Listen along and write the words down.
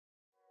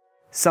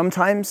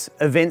Sometimes,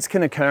 events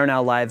can occur in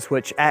our lives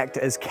which act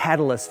as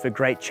catalysts for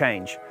great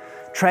change.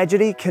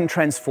 Tragedy can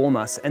transform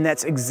us, and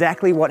that's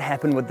exactly what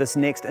happened with this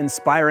next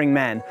inspiring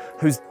man,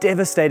 whose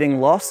devastating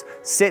loss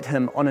set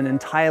him on an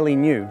entirely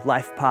new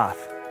life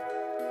path.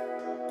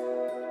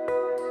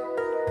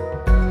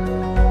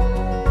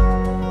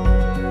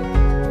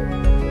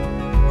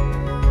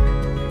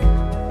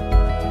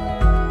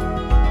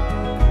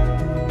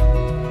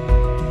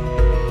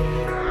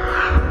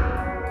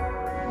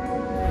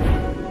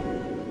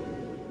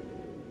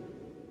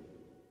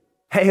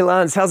 Hey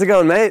Lance, how's it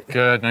going, mate?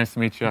 Good, nice to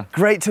meet you.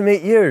 Great to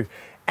meet you.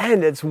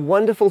 And it's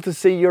wonderful to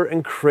see your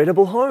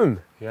incredible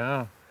home.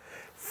 Yeah.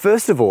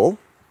 First of all,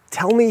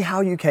 tell me how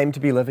you came to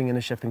be living in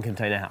a shipping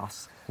container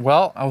house.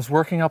 Well, I was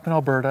working up in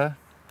Alberta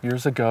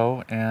years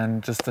ago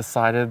and just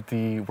decided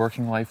the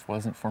working life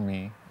wasn't for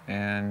me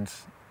and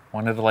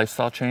wanted a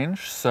lifestyle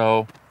change.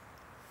 So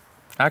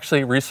I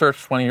actually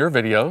researched one of your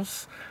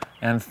videos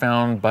and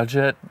found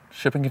budget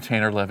shipping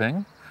container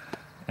living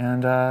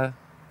and thought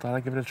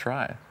I'd give it a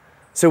try.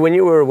 So when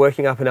you were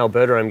working up in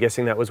Alberta, I'm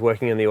guessing that was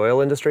working in the oil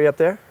industry up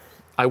there?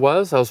 I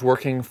was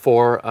working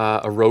for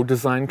a road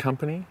design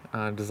company,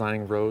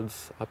 designing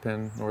roads up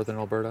in northern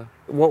Alberta.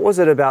 What was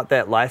it about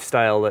that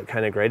lifestyle that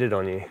kind of grated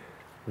on you?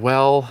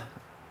 Well,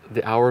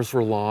 the hours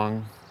were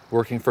long,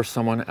 working for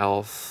someone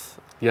else.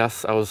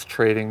 Yes, I was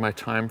trading my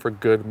time for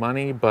good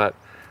money, but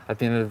at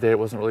the end of the day, it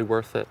wasn't really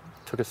worth it.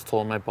 It took its toll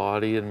on my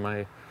body and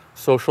my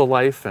social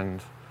life,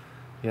 and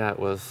yeah, it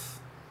was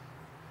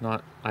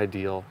not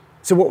ideal.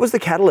 So what was the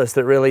catalyst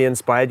that really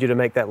inspired you to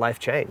make that life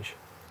change?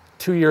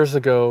 2 years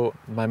ago,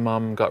 my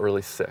mom got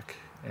really sick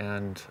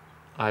and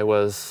I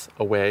was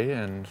away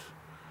and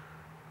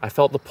I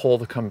felt the pull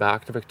to come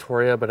back to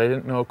Victoria, but I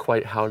didn't know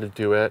quite how to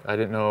do it. I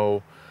didn't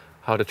know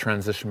how to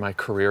transition my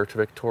career to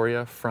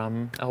Victoria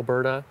from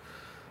Alberta.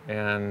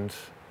 And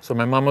so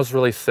my mom was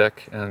really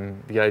sick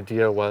and the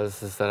idea was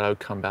that I would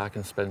come back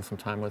and spend some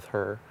time with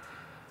her.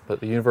 But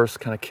the universe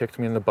kind of kicked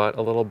me in the butt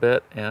a little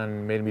bit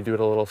and made me do it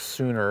a little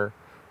sooner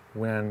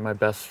when my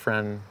best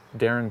friend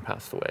Darren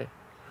passed away.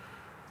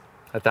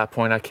 At that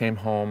point I came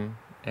home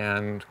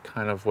and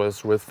kind of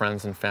was with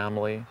friends and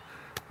family,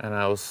 and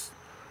I was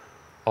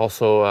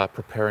also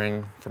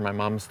preparing for my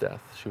mom's death.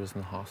 She was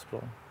in the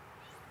hospital.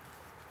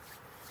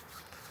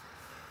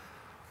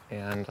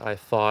 And I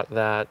thought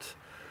that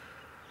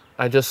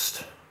I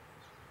just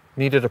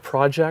needed a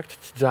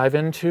project to dive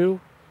into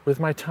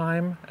with my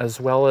time, as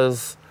well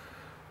as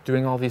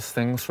doing all these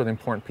things for the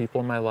important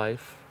people in my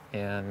life.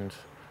 And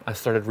I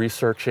started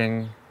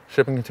researching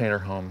shipping container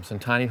homes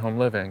and tiny home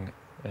living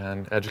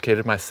and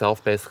educated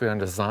myself basically on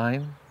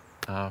design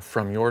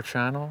from your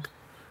channel.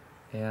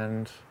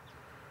 And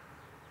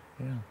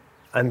yeah.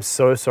 I'm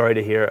so sorry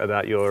to hear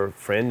about your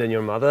friend and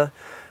your mother.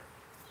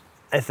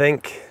 I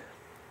think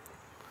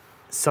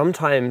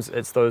sometimes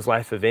it's those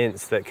life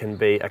events that can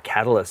be a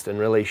catalyst and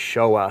really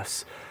show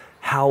us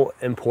how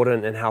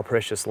important and how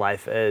precious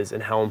life is,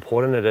 and how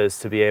important it is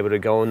to be able to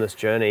go on this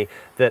journey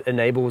that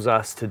enables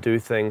us to do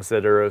things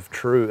that are of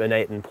true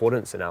innate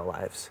importance in our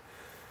lives.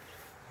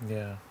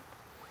 Yeah,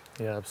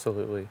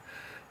 absolutely.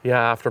 Yeah,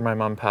 after my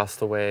mom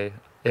passed away,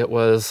 it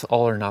was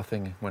all or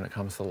nothing when it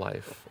comes to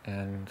life,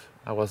 and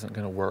I wasn't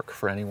going to work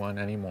for anyone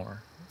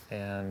anymore.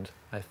 And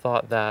I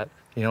thought that,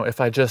 if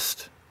I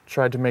just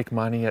tried to make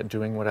money at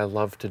doing what I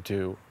love to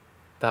do,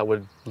 that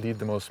would lead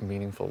the most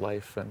meaningful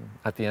life, and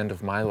at the end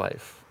of my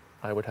life,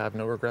 I would have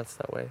no regrets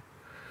that way.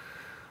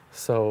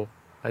 So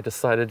I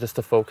decided just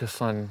to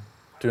focus on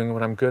doing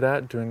what I'm good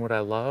at, doing what I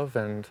love,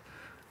 and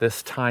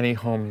this tiny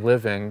home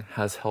living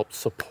has helped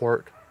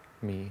support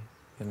me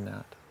in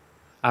that.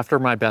 After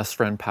my best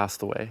friend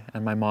passed away,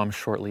 and my mom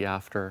shortly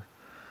after,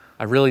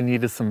 I really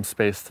needed some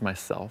space to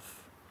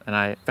myself. And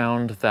I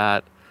found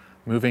that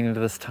moving into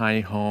this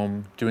tiny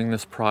home, doing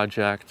this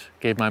project,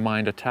 gave my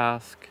mind a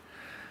task,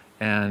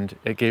 and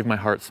it gave my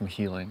heart some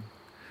healing.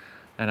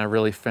 And I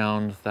really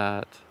found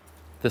that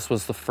this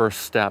was the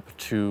first step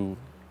to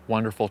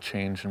wonderful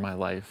change in my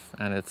life,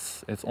 and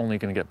it's only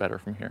going to get better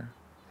from here.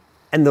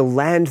 And the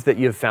land that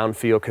you've found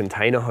for your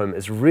container home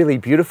is really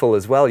beautiful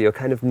as well. You're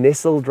kind of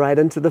nestled right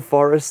into the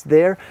forest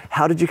there.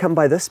 How did you come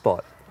by this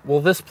spot?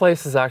 Well, this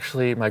place is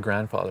actually my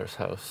grandfather's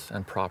house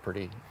and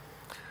property.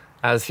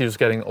 As he was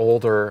getting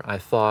older, I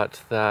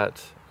thought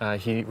that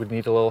he would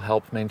need a little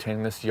help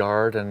maintaining this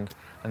yard, and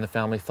the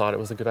family thought it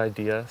was a good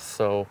idea.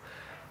 So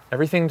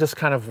everything just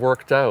kind of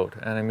worked out.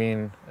 And I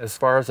mean, as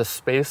far as a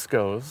space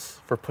goes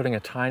for putting a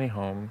tiny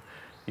home,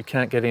 you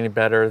can't get any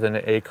better than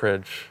an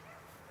acreage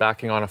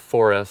backing on a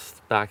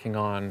forest, backing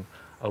on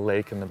a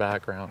lake in the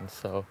background.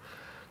 So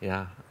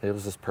yeah, it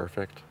was just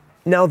perfect.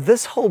 Now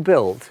this whole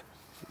build,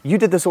 you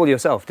did this all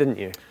yourself, didn't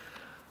you?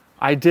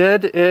 I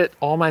did it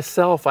all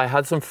myself. I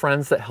had some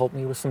friends that helped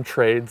me with some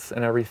trades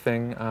and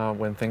everything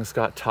when things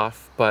got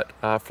tough, but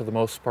for the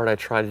most part, I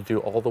tried to do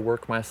all the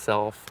work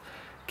myself,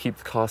 keep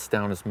the costs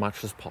down as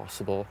much as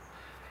possible.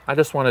 I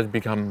just wanted to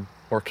become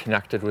more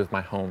connected with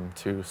my home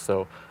too,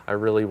 so I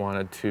really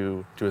wanted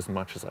to do as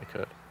much as I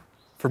could.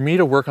 For me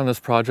to work on this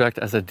project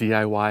as a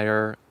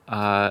DIYer,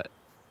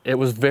 It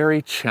was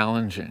very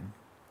challenging,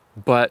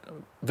 but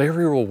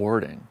very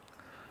rewarding.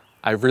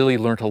 I really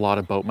learned a lot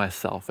about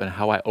myself and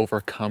how I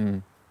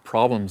overcome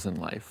problems in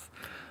life.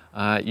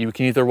 You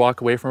can either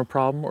walk away from a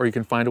problem or you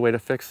can find a way to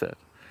fix it.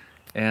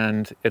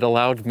 And it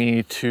allowed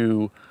me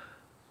to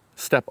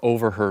step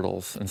over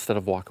hurdles instead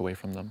of walk away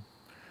from them.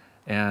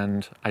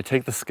 And I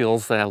take the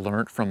skills that I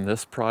learned from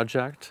this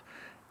project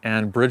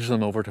and bridge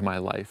them over to my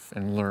life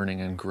and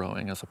learning and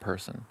growing as a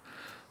person.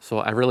 So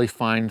I really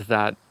find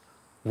that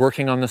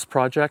working on this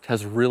project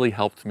has really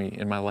helped me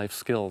in my life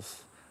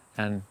skills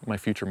and my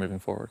future moving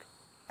forward.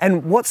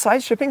 And what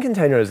size shipping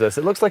container is this?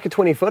 It looks like a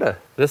 20-footer.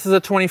 This is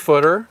a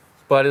 20-footer,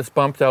 but it's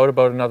bumped out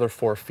about another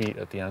 4 feet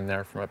at the end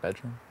there from my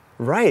bedroom.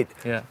 Right.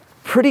 Yeah.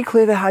 Pretty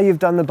clever how you've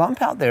done the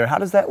bump out there. How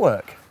does that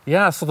work?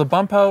 Yeah, so the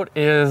bump out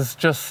is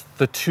just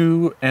the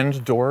 2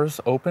 end doors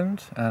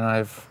opened, and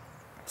I've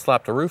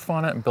slapped a roof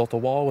on it and built a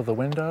wall with a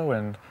window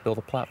and built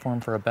a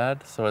platform for a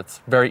bed, so it's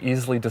very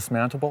easily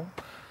dismantleable.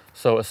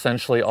 So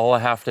essentially all I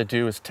have to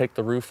do is take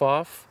the roof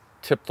off,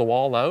 tip the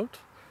wall out,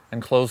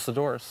 and close the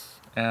doors.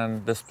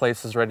 And this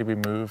place is ready to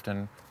be moved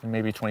in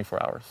maybe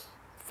 24 hours.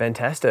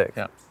 Fantastic.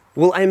 Yeah.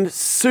 Well, I'm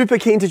super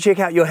keen to check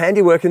out your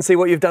handiwork and see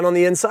what you've done on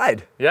the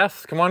inside.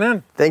 Yes, come on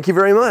in. Thank you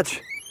very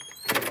much.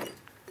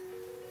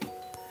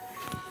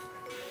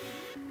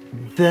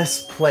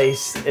 This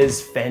place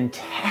is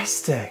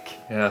fantastic.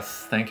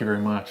 Yes, thank you very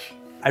much.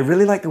 I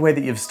really like the way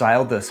that you've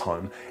styled this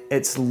home.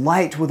 It's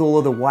light with all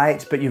of the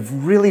white, but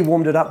you've really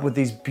warmed it up with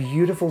these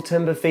beautiful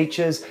timber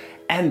features,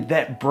 and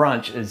that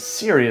branch is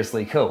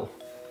seriously cool.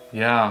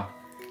 Yeah,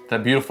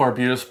 that beautiful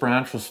arbutus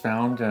branch was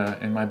found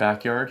in my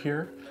backyard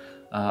here,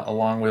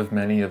 along with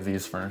many of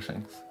these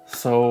furnishings.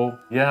 So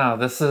yeah,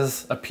 this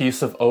is a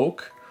piece of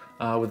oak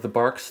with the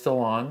bark still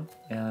on,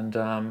 and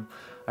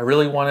I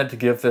really wanted to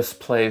give this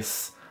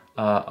place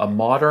a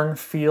modern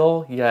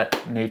feel,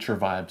 yet nature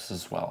vibes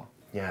as well.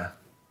 Yeah.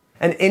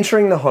 And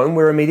entering the home,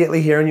 we're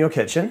immediately here in your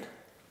kitchen.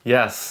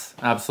 Yes,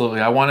 absolutely.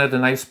 I wanted a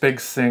nice big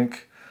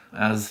sink,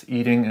 as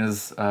eating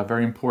is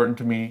very important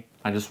to me.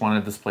 I just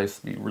wanted this place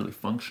to be really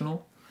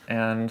functional.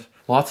 And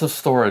lots of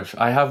storage.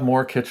 I have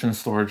more kitchen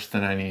storage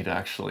than I need,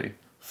 actually.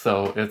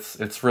 So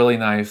it's really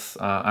nice.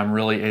 I'm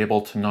really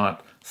able to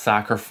not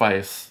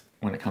sacrifice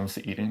when it comes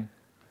to eating.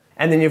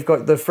 And then you've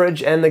got the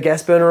fridge and the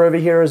gas burner over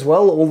here as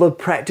well, all the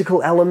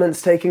practical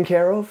elements taken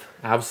care of.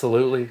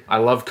 Absolutely. I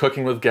love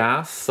cooking with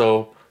gas,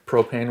 so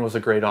propane was a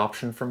great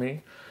option for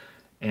me.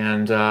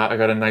 And I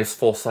got a nice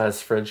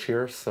full-size fridge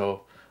here,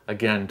 so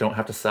again, don't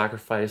have to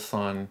sacrifice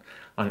on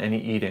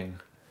any eating.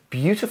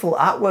 Beautiful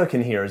artwork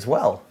in here as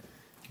well.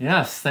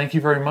 Yes, thank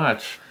you very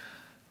much.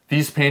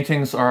 These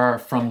paintings are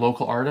from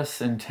local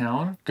artists in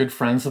town, good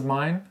friends of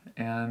mine,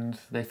 and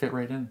they fit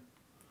right in.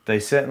 They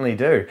certainly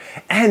do.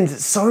 And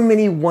so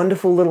many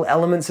wonderful little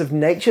elements of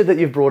nature that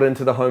you've brought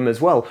into the home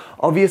as well.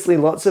 Obviously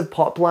lots of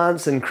pot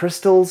plants and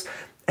crystals.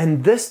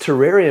 And this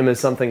terrarium is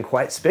something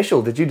quite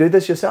special. Did you do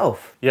this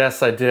yourself?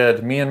 Yes, I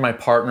did. Me and my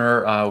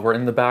partner were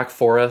in the back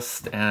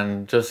forest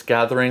and just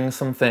gathering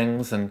some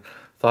things and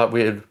thought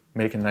we'd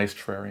make a nice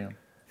terrarium.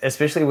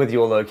 Especially with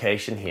your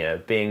location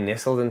here, being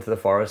nestled into the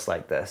forest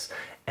like this,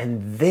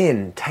 and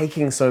then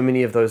taking so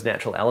many of those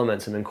natural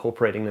elements and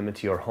incorporating them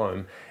into your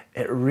home,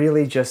 it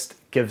really just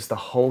gives the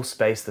whole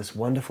space this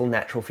wonderful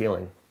natural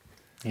feeling.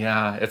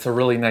 Yeah, it's a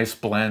really nice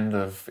blend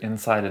of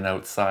inside and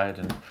outside,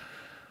 and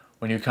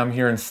when you come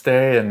here and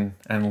stay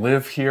and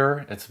live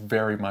here, it's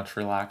very much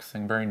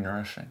relaxing, very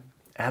nourishing.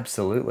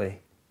 Absolutely.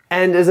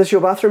 And is this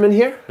your bathroom in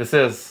here? This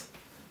is.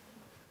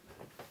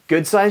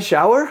 Good size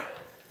shower?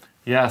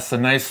 Yes, a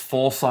nice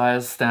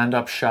full-size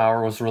stand-up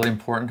shower was really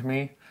important to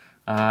me.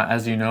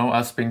 As you know,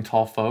 us being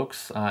tall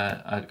folks,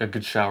 a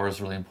good shower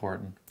is really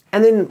important.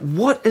 And then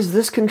what is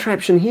this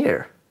contraption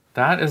here?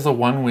 That is a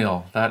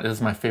one-wheel. That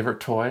is my favorite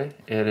toy.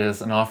 It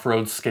is an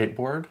off-road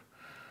skateboard.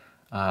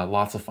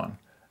 Lots of fun.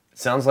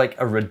 Sounds like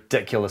a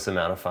ridiculous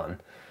amount of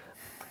fun.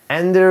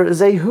 And there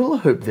is a hula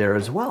hoop there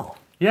as well.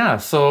 Yeah,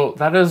 so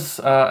that is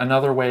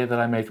another way that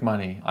I make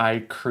money. I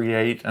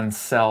create and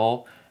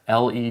sell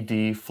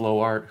LED flow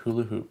art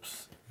hula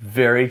hoops.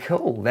 Very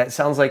cool. That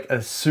sounds like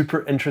a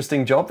super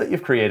interesting job that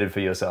you've created for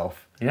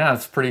yourself. Yeah,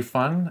 it's pretty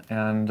fun,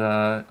 and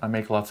I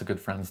make lots of good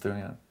friends doing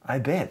it. I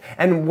bet.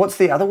 And what's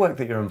the other work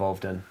that you're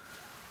involved in?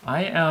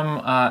 I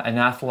am an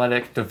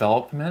athletic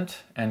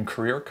development and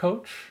career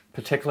coach,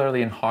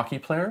 particularly in hockey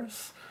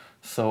players.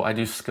 So I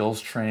do skills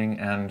training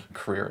and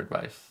career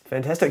advice.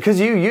 Fantastic,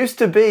 because you used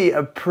to be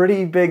a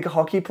pretty big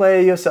hockey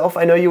player yourself.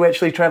 I know you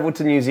actually traveled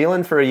to New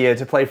Zealand for a year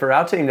to play for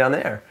our team down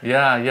there.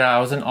 Yeah, I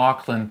was in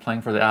Auckland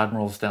playing for the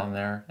Admirals down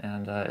there,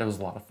 and it was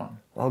a lot of fun.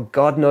 Well,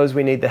 God knows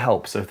we need the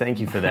help, so thank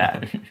you for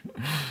that.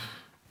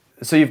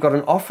 So you've got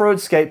an off-road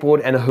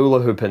skateboard and a hula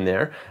hoop in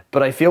there,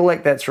 but I feel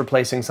like that's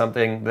replacing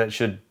something that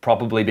should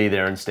probably be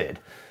there instead.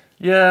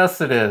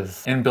 Yes, it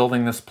is. In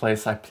building this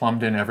place, I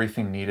plumbed in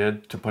everything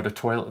needed to put a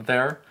toilet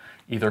there,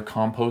 either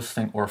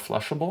composting or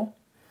flushable.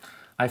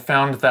 I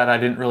found that I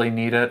didn't really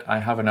need it. I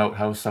have an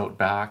outhouse out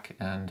back,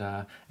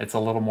 and it's a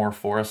little more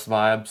forest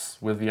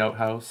vibes with the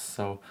outhouse,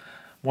 so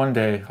One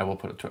day I will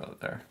put a toilet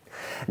there.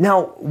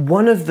 Now,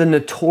 one of the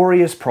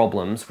notorious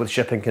problems with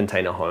shipping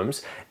container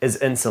homes is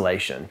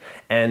insulation.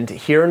 And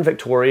here in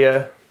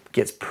Victoria, it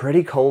gets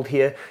pretty cold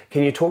here.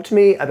 Can you talk to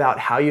me about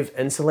how you've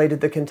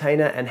insulated the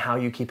container and how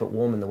you keep it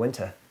warm in the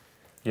winter?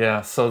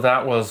 Yeah, so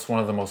that was one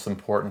of the most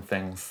important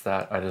things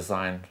that I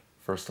designed,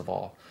 first of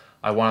all.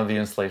 I wanted the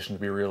insulation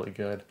to be really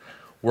good.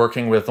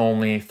 Working with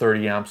only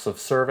 30 amps of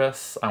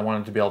service, I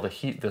wanted to be able to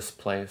heat this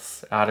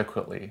place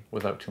adequately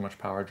without too much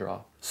power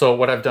draw. So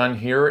what I've done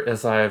here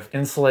is I've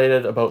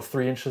insulated about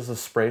 3 inches of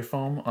spray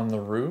foam on the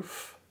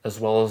roof, as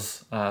well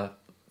as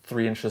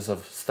 3 inches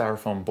of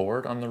styrofoam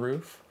board on the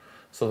roof.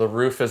 So the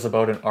roof is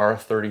about an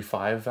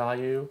R35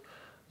 value.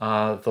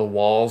 The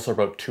walls are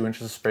about 2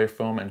 inches of spray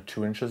foam and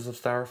 2 inches of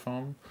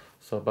styrofoam,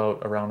 so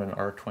about around an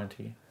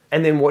R20.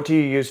 And then what do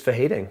you use for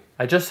heating?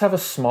 I just have a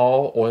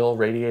small oil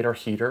radiator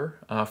heater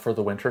for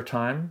the winter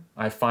time.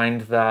 I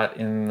find that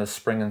in the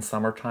spring and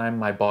summertime,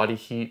 my body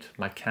heat,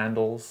 my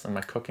candles, and my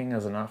cooking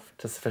is enough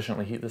to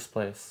sufficiently heat this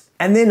place.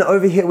 And then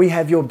over here we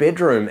have your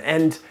bedroom,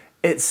 and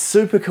it's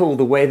super cool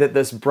the way that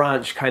this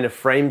branch kind of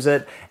frames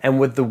it, and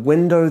with the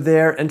window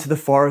there into the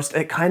forest,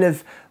 it kind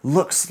of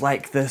looks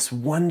like this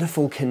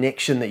wonderful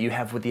connection that you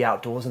have with the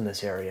outdoors in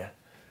this area.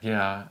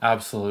 Yeah,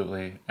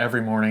 absolutely. Every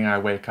morning I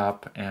wake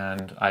up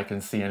and I can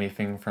see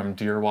anything from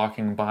deer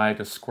walking by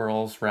to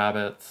squirrels,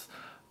 rabbits,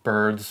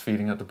 birds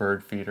feeding at the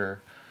bird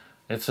feeder.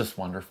 It's just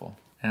wonderful.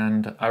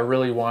 And I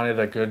really wanted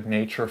a good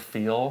nature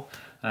feel,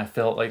 and I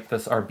felt like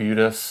this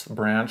arbutus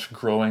branch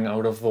growing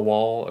out of the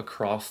wall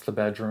across the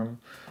bedroom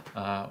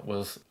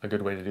was a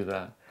good way to do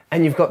that.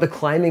 And you've got the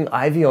climbing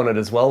ivy on it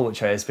as well,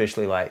 which I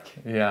especially like.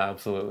 Yeah,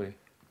 absolutely.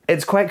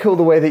 It's quite cool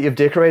the way that you've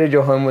decorated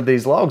your home with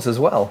these logs as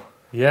well.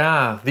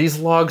 Yeah, these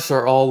logs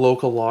are all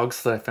local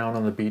logs that I found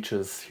on the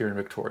beaches here in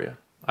Victoria.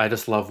 I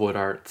just love wood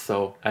art,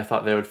 so I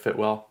thought they would fit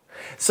well.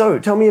 So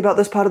tell me about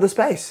this part of the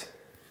space.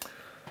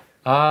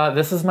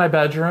 This is my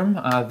bedroom.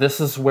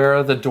 This is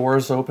where the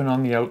doors open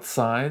on the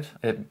outside.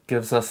 It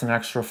gives us an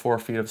extra 4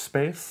 feet of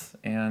space,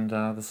 and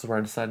this is where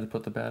I decided to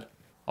put the bed.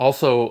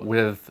 Also,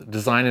 with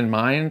design in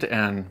mind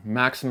and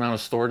max amount of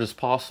storage as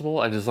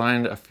possible, I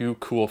designed a few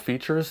cool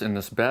features in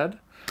this bed.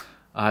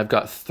 I've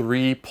got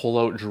 3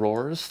 pull-out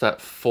drawers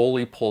that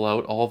fully pull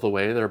out all the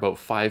way. They're about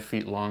 5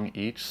 feet long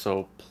each,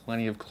 so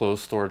plenty of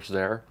clothes storage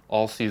there,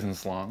 all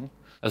seasons long.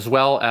 As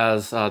well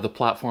as the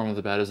platform of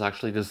the bed is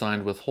actually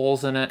designed with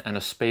holes in it and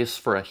a space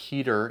for a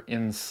heater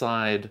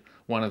inside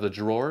one of the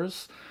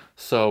drawers.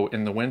 So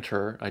in the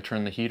winter, I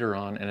turn the heater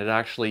on and it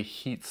actually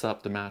heats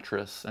up the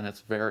mattress, and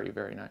it's very,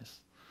 very nice.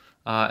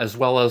 As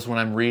well as when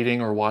I'm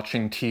reading or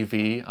watching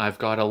TV, I've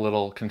got a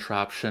little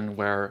contraption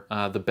where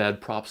the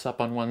bed props up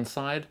on one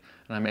side,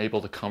 and I'm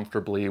able to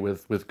comfortably,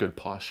 with good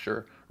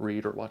posture,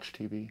 read or watch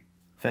TV.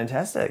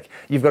 Fantastic.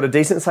 You've got a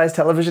decent sized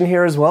television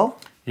here as well?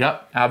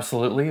 Yep,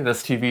 absolutely.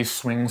 This TV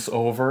swings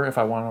over if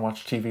I want to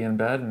watch TV in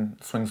bed and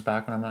swings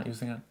back when I'm not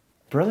using it.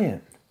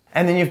 Brilliant.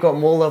 And then you've got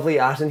more lovely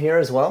art in here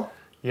as well?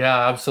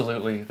 Yeah,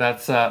 absolutely.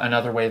 That's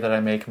another way that I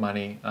make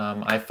money.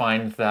 I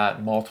find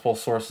that multiple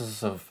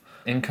sources of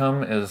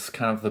income is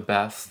kind of the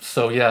best.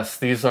 So yes,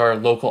 these are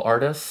local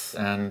artists,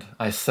 and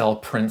I sell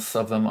prints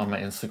of them on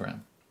my Instagram.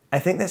 I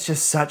think that's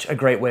just such a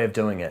great way of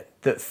doing it.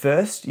 That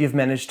first, you've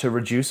managed to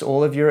reduce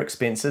all of your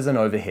expenses and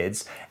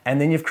overheads, and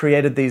then you've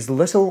created these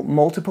little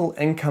multiple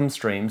income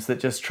streams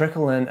that just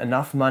trickle in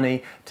enough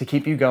money to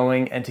keep you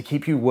going and to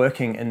keep you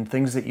working in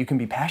things that you can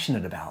be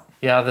passionate about.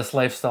 Yeah, this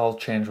lifestyle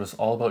change was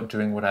all about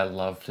doing what I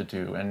love to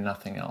do and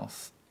nothing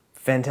else.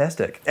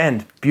 Fantastic.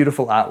 And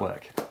beautiful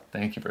artwork.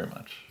 Thank you very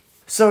much.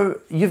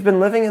 So, you've been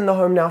living in the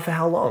home now for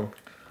how long?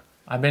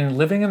 I've been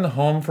living in the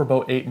home for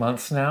about 8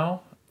 months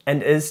now.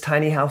 And is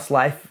tiny house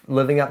life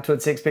living up to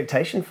its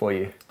expectation for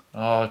you?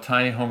 Oh,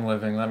 tiny home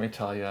living, let me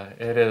tell you,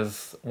 it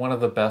is one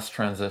of the best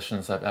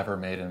transitions I've ever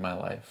made in my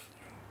life.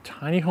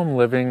 Tiny home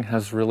living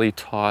has really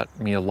taught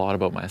me a lot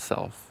about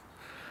myself.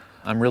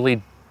 I'm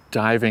really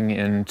diving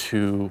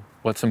into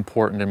what's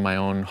important in my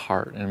own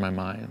heart and my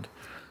mind.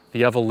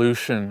 The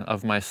evolution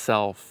of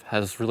myself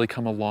has really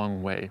come a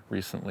long way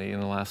recently in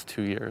the last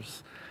 2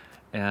 years.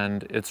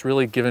 And it's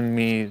really given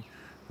me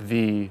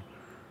the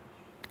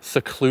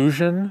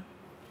seclusion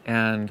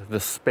and the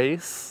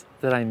space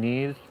that I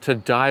need to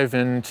dive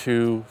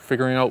into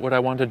figuring out what I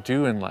want to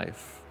do in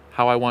life,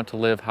 how I want to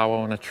live, how I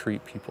want to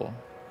treat people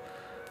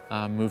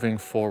moving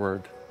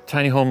forward.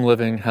 Tiny home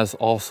living has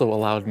also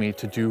allowed me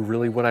to do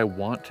really what I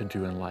want to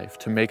do in life,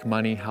 to make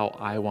money how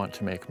I want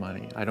to make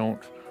money. I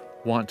don't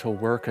want to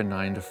work a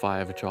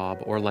 9-to-5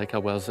 job, or like I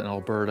was in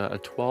Alberta, a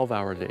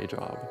 12-hour day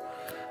job.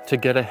 To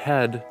get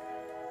ahead,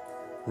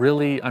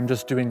 really, I'm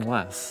just doing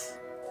less.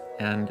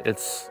 And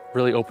it's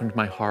really opened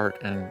my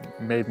heart and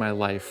made my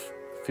life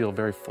feel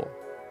very full.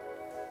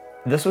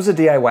 This was a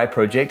DIY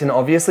project, and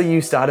obviously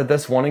you started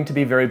this wanting to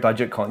be very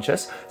budget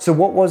conscious. So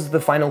what was the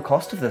final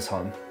cost of this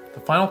home? The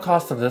final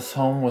cost of this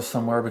home was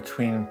somewhere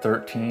between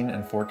 $13,000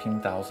 and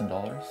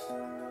 $14,000.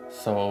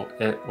 So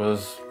it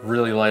was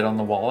really light on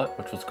the wallet,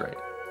 which was great.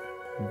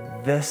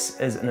 This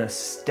is an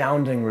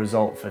astounding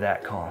result for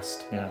that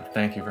cost. Yeah,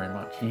 thank you very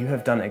much. You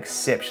have done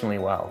exceptionally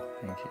well.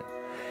 Thank you.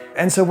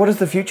 And so what does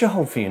the future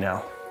hold for you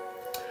now?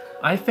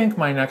 I think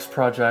my next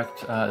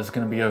project is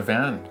going to be a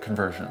van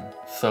conversion.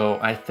 So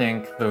I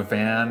think the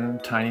van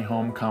tiny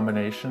home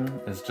combination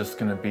is just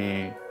going to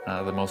be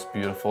the most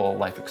beautiful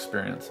life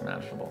experience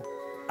imaginable.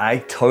 I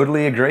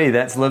totally agree.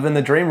 That's living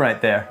the dream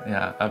right there.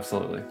 Yeah,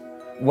 absolutely.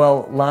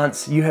 Well,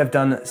 Lance, you have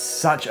done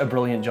such a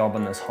brilliant job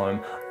on this home.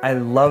 I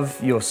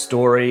love your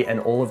story and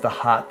all of the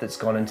heart that's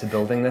gone into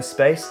building this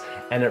space,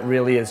 and it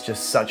really is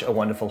just such a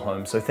wonderful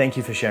home. So thank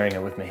you for sharing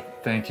it with me.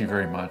 Thank you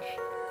very much.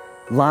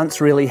 Lance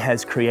really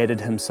has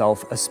created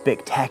himself a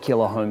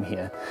spectacular home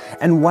here.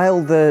 And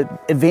while the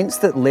events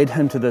that led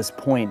him to this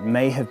point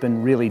may have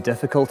been really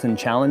difficult and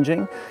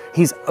challenging,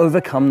 he's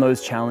overcome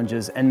those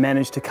challenges and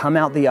managed to come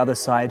out the other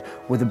side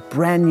with a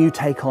brand new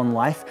take on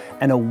life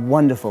and a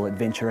wonderful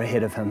adventure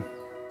ahead of him.